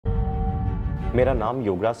मेरा नाम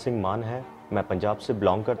योगराज सिंह मान है। मैं पंजाब से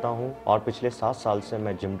बिलोंग करता हूं और पिछले 7 साल से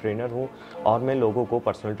मैं जिम ट्रेनर हूं और मैं लोगों को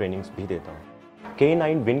पर्सनल ट्रेनिंग्स भी देता हूं।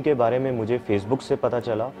 K9win के बारे में मुझे फेसबुक से पता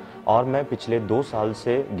चला और मैं पिछले 2 साल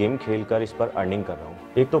से गेम खेलकर इस पर अर्निंग कर रहा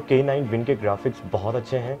हूं। एक तो K9win के ग्राफिक्स बहुत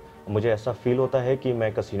अच्छे हैं। मुझे ऐसा फील होता है कि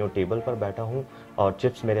मैं कसिनो टेबल पर बैठा हूं और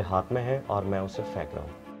चिप्स मेरे हाथ में है और मैं उसे फेंक रहा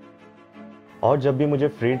हूं। और जब भी मुझे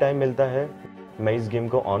फ्री टाइम मिलता है मैं इस गेम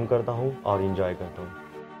को ऑन करता हूं और एंजॉय करता हूं।